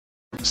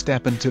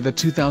Step into the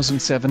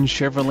 2007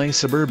 Chevrolet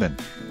Suburban.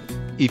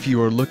 If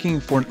you are looking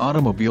for an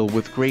automobile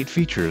with great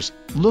features,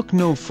 look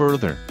no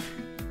further.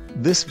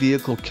 This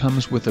vehicle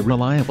comes with a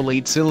reliable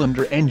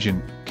 8-cylinder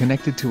engine,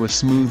 connected to a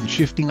smooth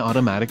shifting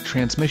automatic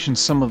transmission.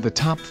 Some of the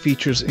top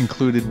features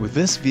included with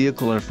this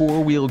vehicle are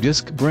 4-wheel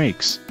disc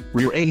brakes,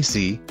 rear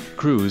AC,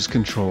 cruise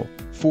control,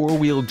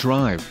 4-wheel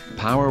drive,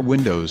 power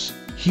windows,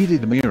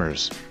 heated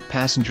mirrors,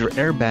 passenger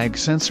airbag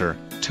sensor,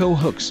 tow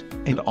hooks,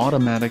 and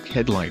automatic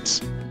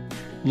headlights.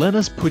 Let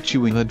us put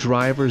you in the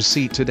driver's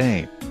seat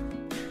today.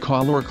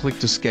 Call or click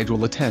to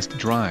schedule a test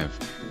drive.